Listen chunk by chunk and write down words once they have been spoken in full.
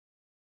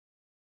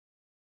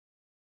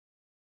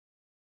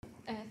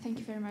Thank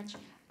you very much.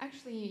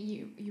 Actually,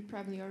 you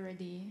probably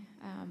already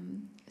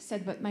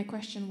said, but my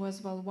question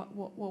was, well,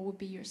 what would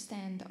be your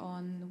stand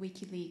on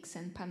WikiLeaks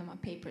and Panama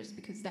Papers?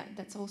 Because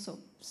that's also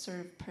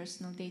sort of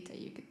personal data.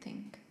 You could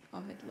think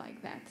of it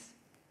like that.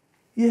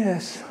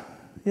 Yes.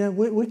 Yeah,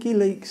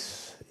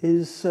 WikiLeaks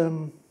is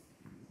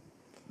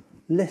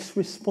less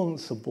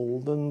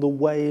responsible than the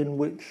way in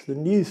which the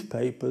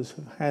newspapers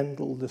have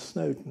handled the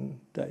Snowden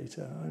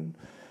data. And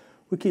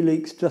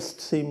WikiLeaks just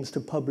seems to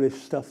publish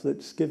stuff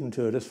that's given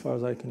to it, as far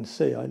as I can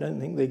see. I don't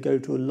think they go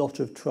to a lot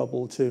of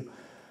trouble to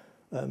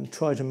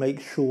try to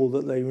make sure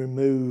that they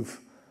remove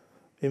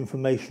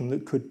information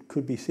that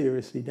could be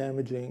seriously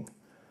damaging.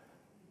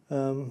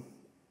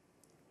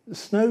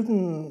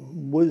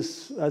 Snowden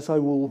was, as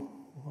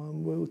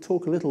we'll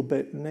talk a little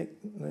bit in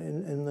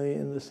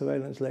the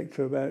surveillance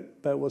lecture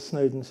about what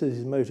Snowden says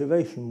his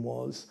motivation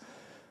was.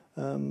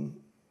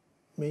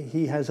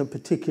 He has a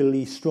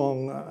particularly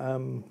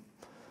strong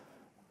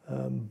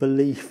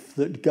belief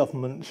that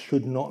governments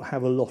should not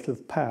have a lot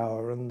of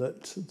power, and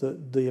that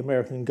the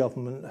American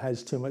government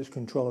has too much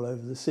control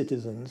over the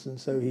citizens, and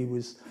so he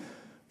was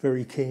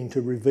very keen to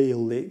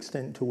reveal the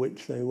extent to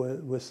which they were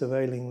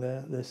surveilling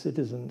their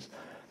citizens.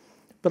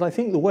 But I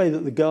think the way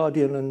that The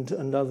Guardian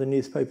and other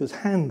newspapers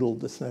handled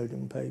the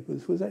Snowden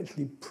papers was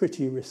actually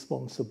pretty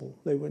responsible.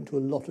 They went to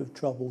a lot of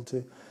trouble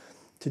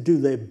to do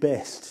their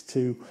best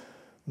to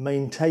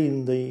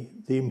maintain the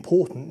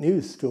important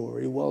news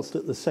story, whilst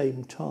at the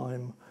same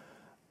time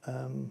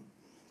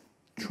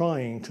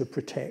trying to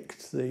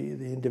protect the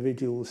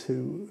individuals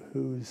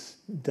whose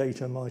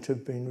data might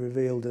have been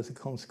revealed as a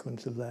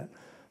consequence of that.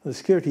 The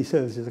security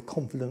services are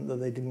confident that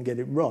they didn't get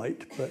it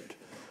right, but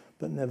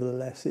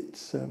nevertheless,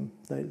 it's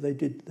they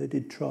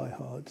did try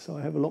hard. So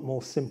I have a lot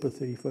more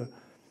sympathy for.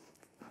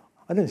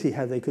 I don't see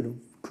how they could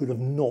have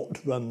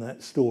not run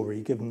that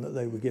story, given that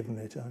they were given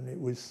it, and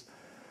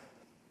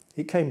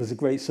it came as a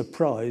great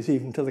surprise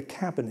even to the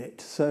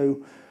cabinet.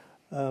 So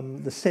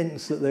the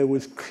sense that there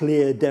was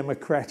clear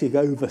democratic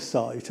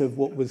oversight of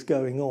what was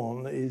going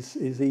on is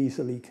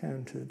easily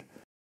countered.